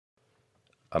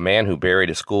A man who buried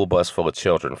a school bus full of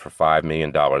children for $5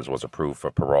 million was approved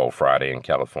for parole Friday in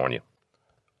California.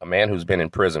 A man who's been in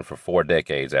prison for 4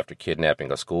 decades after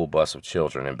kidnapping a school bus of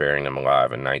children and burying them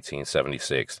alive in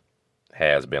 1976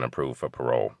 has been approved for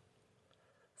parole.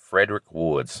 Frederick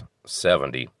Woods,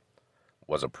 70,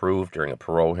 was approved during a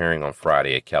parole hearing on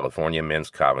Friday at California Men's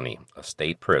Colony, a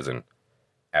state prison,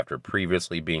 after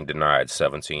previously being denied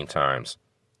 17 times.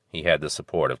 He had the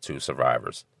support of 2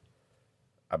 survivors.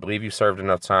 "I believe you served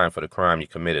enough time for the crime you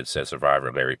committed," said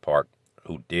survivor Larry Park,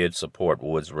 who did support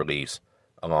Wood's release,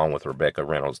 along with Rebecca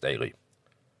Reynolds Daly.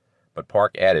 But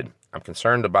Park added, "I'm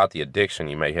concerned about the addiction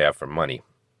you may have for money,"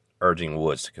 urging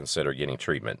Woods to consider getting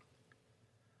treatment.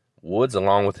 Woods,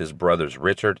 along with his brothers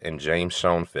Richard and James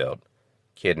Schoenfeld,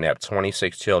 kidnapped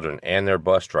 26 children and their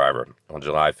bus driver on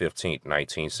July 15,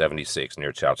 1976,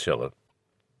 near Chowchilla.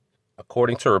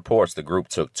 According to reports, the group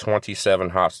took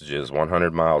 27 hostages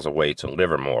 100 miles away to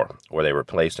Livermore, where they were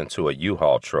placed into a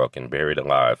U-Haul truck and buried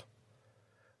alive.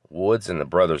 Woods and the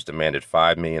brothers demanded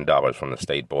 $5 million from the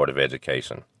State Board of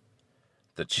Education.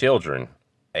 The children,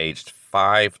 aged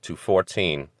 5 to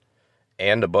 14,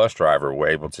 and the bus driver were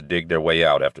able to dig their way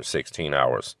out after 16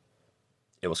 hours.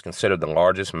 It was considered the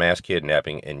largest mass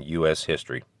kidnapping in U.S.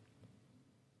 history.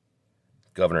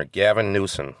 Governor Gavin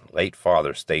Newsom, late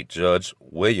father, State Judge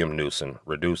William Newsom,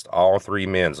 reduced all 3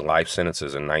 men's life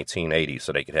sentences in 1980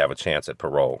 so they could have a chance at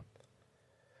parole.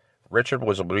 Richard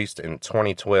was released in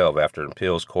 2012 after an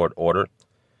appeals court order,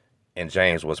 and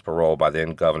James was paroled by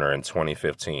then governor in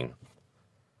 2015.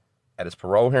 At his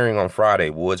parole hearing on Friday,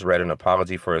 Woods read an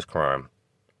apology for his crime.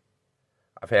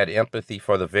 "I've had empathy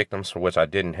for the victims for which I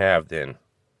didn't have then.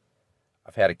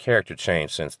 I've had a character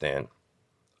change since then.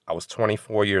 I was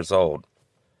 24 years old.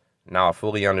 Now I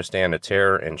fully understand the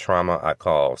terror and trauma I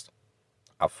caused.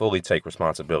 I fully take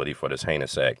responsibility for this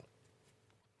heinous act."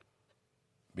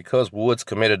 Because Woods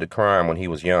committed the crime when he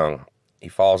was young, he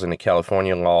falls into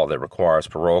California law that requires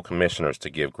parole commissioners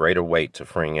to give greater weight to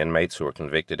freeing inmates who are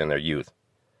convicted in their youth,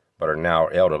 but are now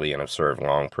elderly and have served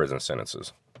long prison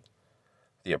sentences.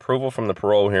 The approval from the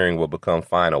parole hearing will become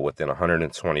final within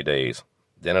 120 days.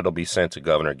 Then it'll be sent to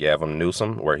Governor Gavin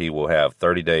Newsom, where he will have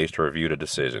 30 days to review the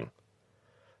decision.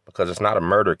 Because it's not a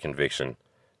murder conviction,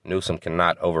 Newsom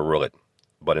cannot overrule it,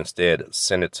 but instead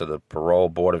send it to the Parole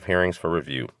Board of Hearings for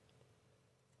review.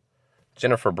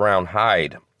 Jennifer Brown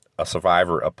Hyde, a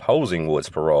survivor opposing Woods'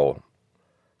 parole,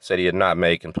 said he had not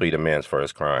made complete amends for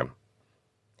his crime.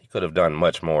 "He could have done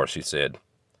much more," she said.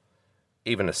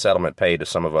 "Even the settlement paid to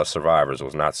some of us survivors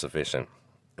was not sufficient.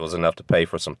 It was enough to pay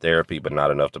for some therapy, but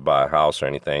not enough to buy a house or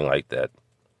anything like that.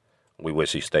 We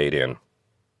wish he stayed in."